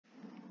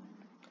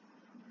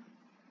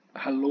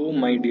Hello,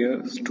 my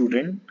dear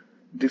student.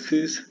 This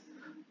is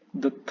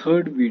the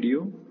third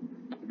video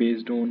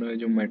based on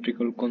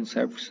geometrical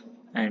concepts,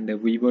 and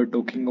we were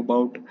talking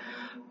about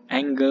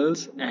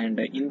angles. And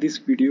in this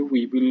video,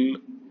 we will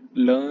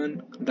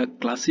learn the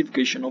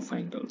classification of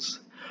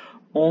angles.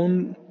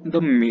 On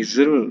the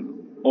measure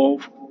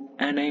of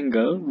an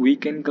angle, we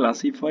can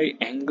classify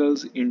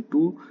angles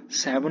into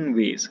 7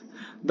 ways.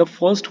 The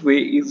first way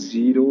is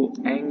zero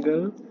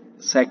angle,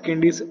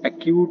 second is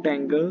acute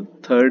angle,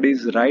 third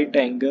is right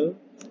angle,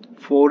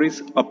 fourth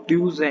is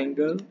obtuse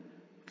angle,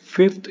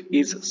 fifth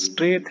is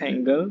straight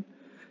angle,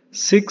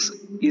 sixth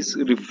is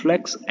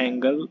reflex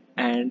angle,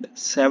 and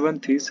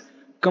seventh is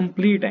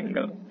complete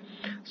angle.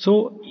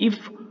 So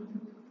if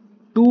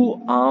two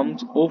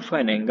arms of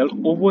an angle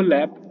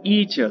overlap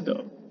each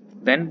other,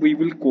 then we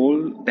will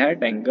call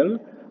that angle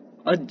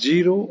a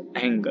zero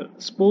angle.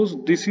 Suppose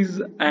this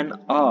is an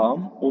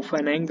arm of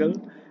an angle,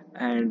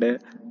 and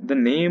the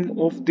name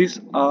of this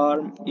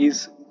arm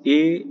is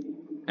A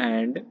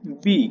and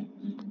B,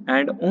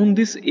 and on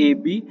this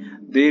AB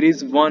there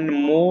is one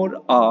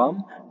more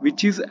arm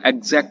which is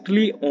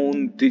exactly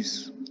on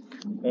this,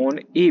 on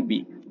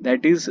AB,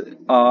 that is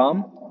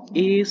arm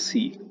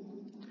AC,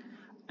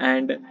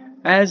 and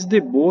as they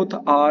both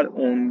are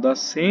on the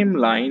same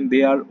line,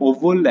 they are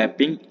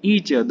overlapping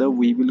each other,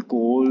 we will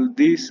call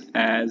this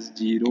as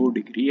 0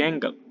 degree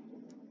angle.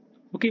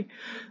 Okay,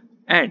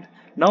 and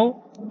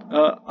now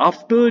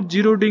after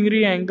 0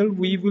 degree angle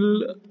we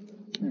will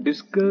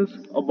discuss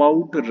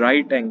about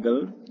right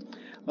angle.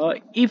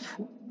 If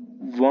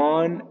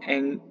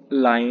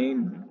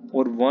line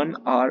or one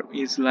arm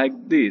is like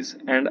this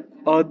and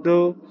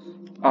other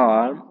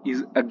arm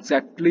is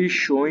exactly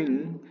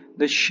showing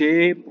the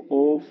shape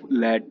of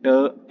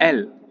letter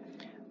L,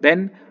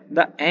 then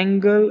the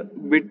angle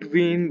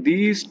between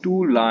these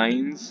two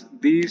lines,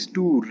 these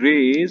two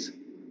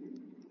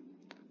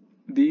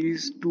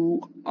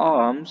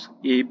arms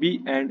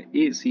AB and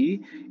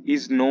AC,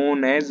 is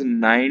known as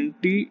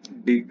 90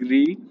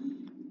 degree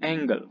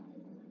angle.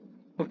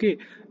 Okay,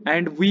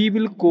 and we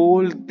will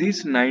call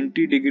this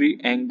 90 degree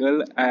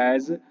angle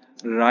as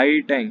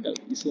right angle.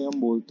 इसे हम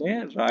बोलते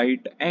हैं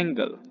right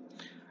angle.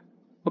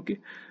 Okay,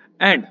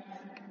 and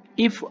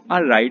if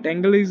a right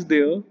angle is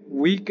there,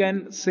 we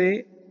can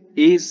say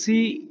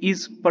AC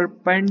is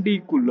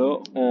perpendicular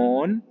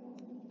on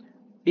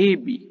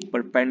AB,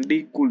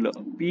 perpendicular,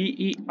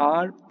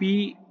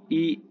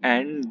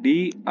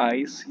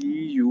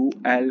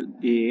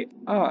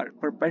 P-E-R-P-E-N-D-I-C-U-L-A-R,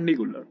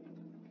 perpendicular.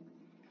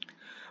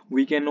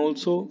 We can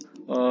also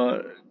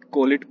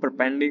call it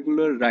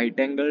perpendicular right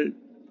angle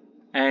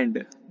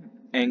and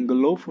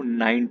angle of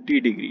 90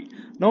 degree.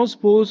 Now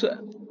suppose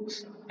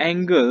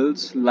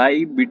angles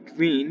lie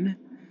between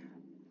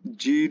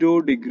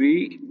 0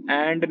 degree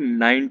and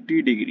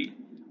 90 degree,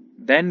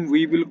 then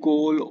we will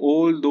call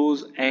all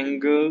those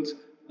angles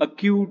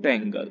acute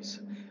angles.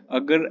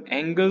 अगर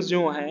angles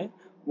जो हैं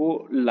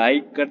वो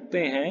lie करते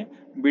हैं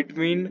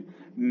between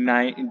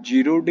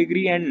 0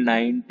 degree and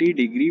 90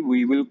 degree,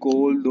 we will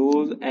call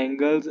those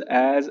angles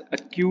as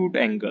acute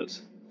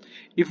angles.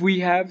 If we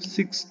have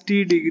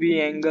 60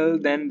 degree angle,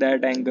 then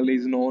that angle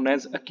is known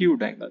as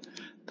acute angle.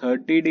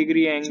 30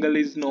 degree angle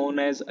is known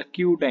as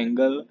acute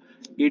angle.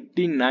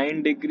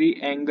 89 degree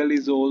angle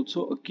is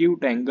also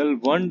acute angle.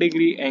 1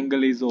 degree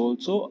angle is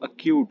also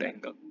acute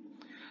angle.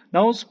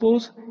 Now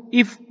suppose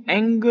if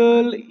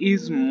angle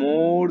is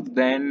more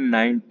than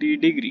 90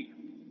 degree,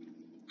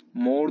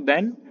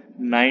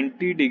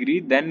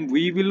 then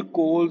we will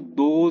call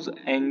those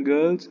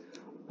angles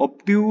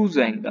obtuse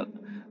angle.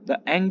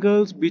 The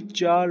angles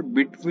which are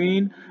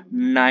between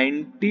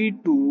 90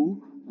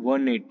 to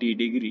 180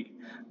 degree.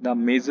 The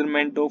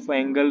measurement of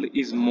angle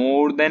is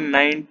more than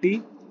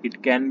 90,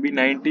 it can be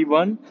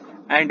 91,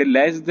 and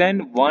less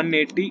than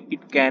 180,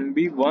 it can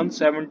be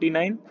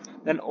 179.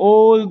 Then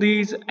all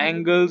these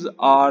angles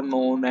are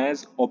known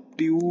as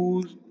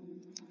obtuse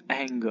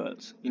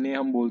angles. इन्हें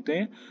हम बोलते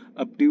हैं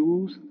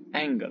obtuse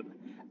angle.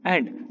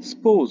 And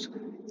suppose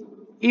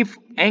if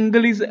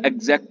angle is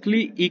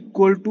exactly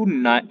equal to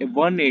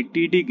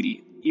 180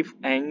 degree, if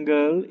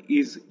angle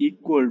is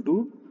equal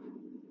to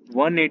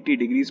 180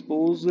 degrees,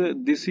 suppose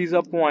this is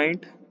a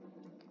point,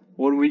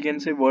 or we can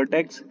say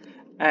vertex,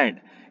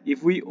 and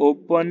if we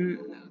open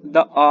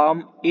the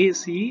arm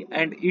AC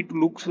and it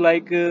looks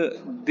like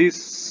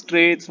this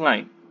straight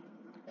line,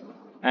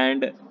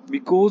 and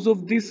because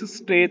of this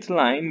straight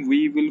line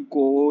we will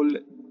call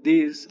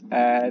this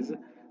as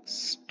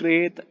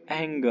straight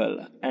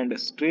angle, and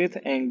straight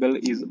angle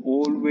is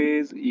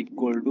always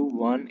equal to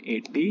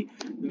 180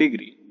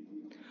 degree.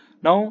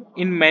 Now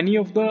in many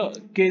of the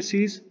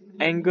cases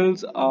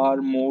angles are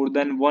more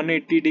than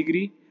 180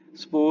 degree.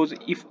 Suppose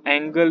if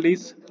angle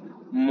is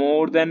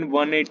more than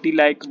 180,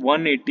 like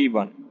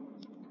 181,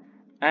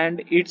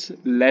 and it's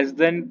less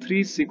than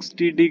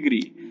 360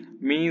 degree,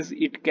 means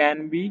it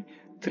can be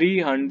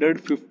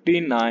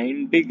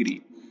 359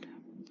 degree.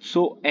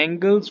 So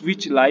angles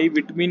which lie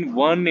between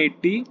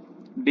 180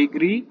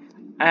 degree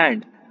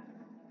and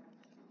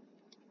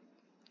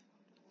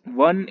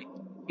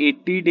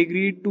 180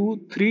 degree to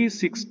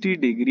 360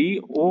 degree,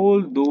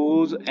 all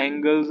those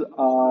angles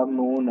are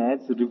known as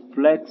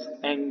reflex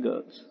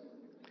angles.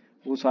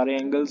 वो सारे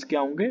angles क्या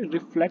होंगे?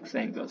 Reflex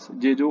angles,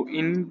 ये जो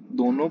इन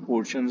दोनों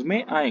portions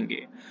में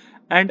आएंगे.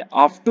 And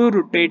after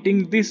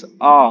rotating this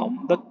arm,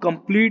 the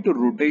complete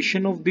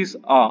rotation of this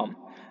arm,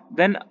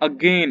 then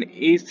again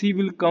AC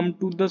will come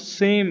to the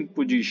same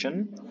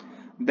position.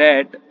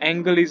 That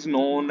angle is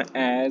known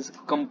as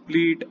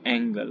complete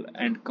angle,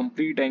 and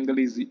complete angle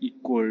is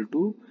equal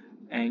to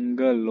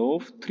angle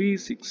of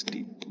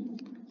 360.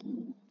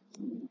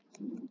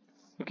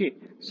 Okay,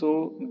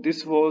 so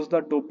this was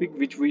the topic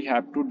which we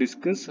have to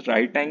discuss.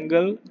 Right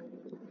angle,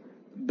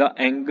 the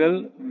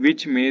angle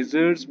which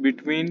measures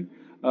between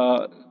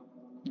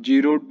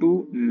 0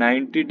 to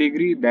 90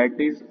 degree, that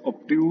is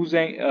obtuse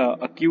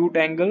acute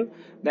angle.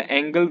 The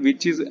angle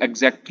which is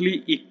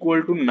exactly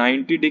equal to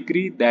 90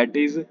 degree, that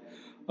is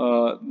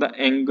the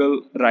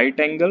angle right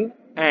angle.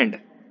 And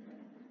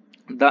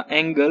the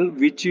angle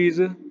which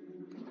is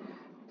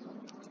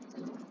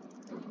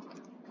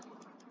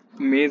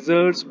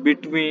measures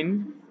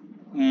between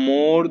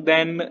more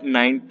than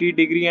 90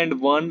 degree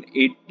and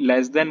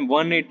less than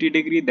 180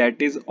 degree,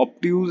 that is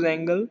obtuse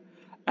angle.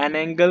 An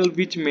angle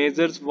which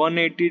measures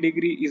 180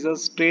 degree is a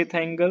straight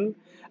angle.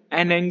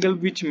 An angle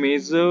which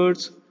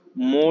measures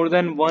more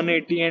than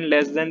 180 and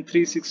less than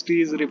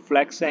 360 is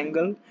reflex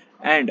angle.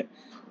 And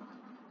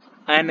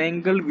an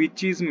angle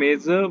which is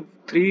measure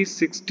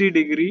 360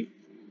 degree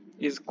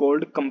is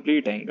called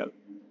complete angle.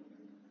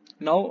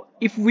 Now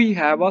if we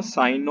have a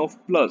sign of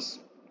plus,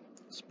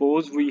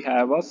 suppose we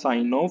have a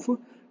sign of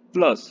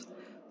plus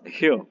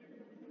here,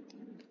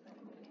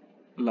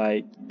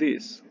 like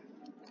this.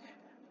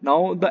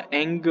 Now the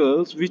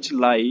angles which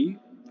lie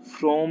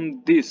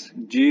from this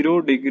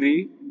 0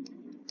 degree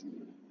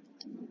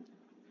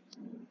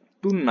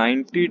to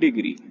 90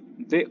 degree,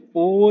 they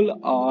all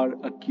are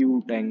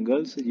acute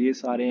angles. ये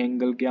सारे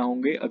angle क्या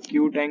होंगे?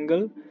 acute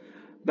angle.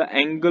 The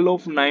angle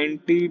of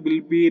 90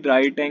 will be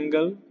right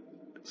angle,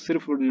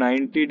 सिर्फ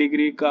 90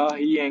 degree का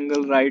ही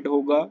angle right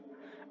होगा.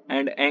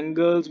 And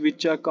angles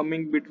which are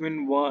coming between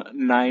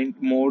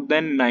more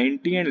than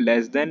 90 and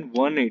less than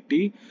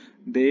 180,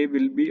 they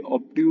will be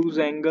obtuse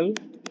angle.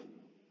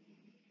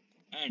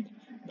 And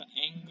the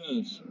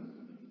angles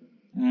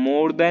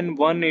more than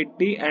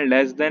 180 and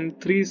less than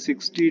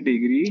 360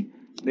 degree,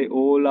 they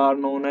all are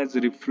known as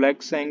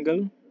reflex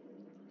angle.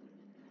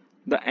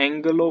 The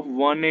angle of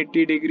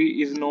 180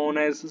 degree is known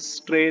as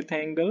straight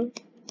angle.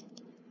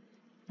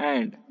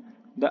 And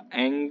the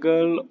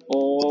angle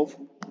of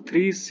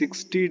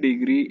 360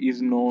 degree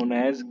is known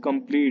as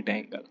complete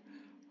angle.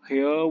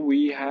 Here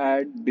we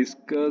had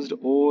discussed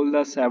all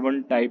the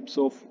 7 types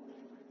of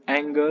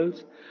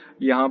angles.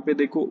 यहाँ पे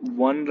देखो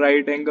one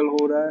right angle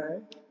हो रहा है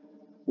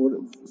और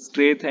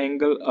straight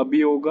angle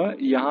अभी होगा,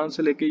 यहाँ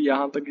से लेके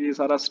यहाँ तक ये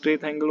सारा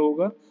स्ट्रेट एंगल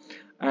होगा.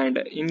 And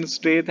in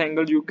straight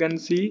angle you can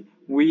see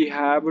we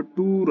have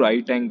two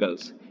right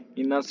angles.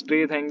 In a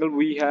straight angle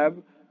we have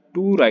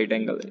two right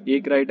angle.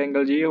 एक right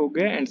angle ये हो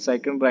गया and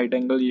second right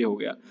angle ये हो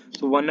गया.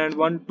 So 1 and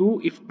 1 2.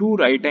 If two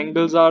right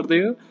angles are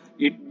there,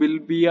 it will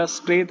be a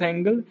straight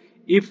angle.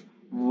 If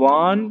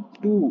 1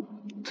 2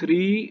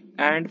 3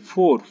 and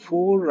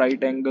 4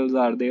 right angles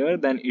are there,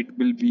 then it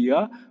will be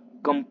a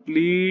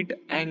complete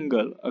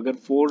angle. अगर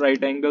 4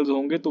 right angles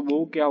होंगे तो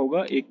वो क्या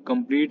होगा? एक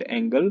complete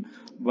angle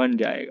बन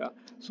जाएगा.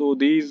 So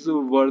these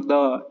were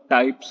the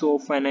types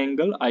of an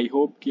angle. I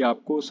hope कि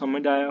आपको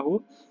समझ आया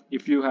हो.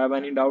 If you have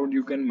any doubt,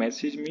 you can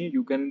message me.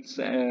 You can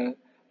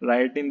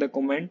write in the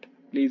comment.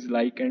 Please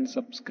like and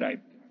subscribe.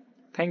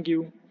 Thank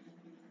you.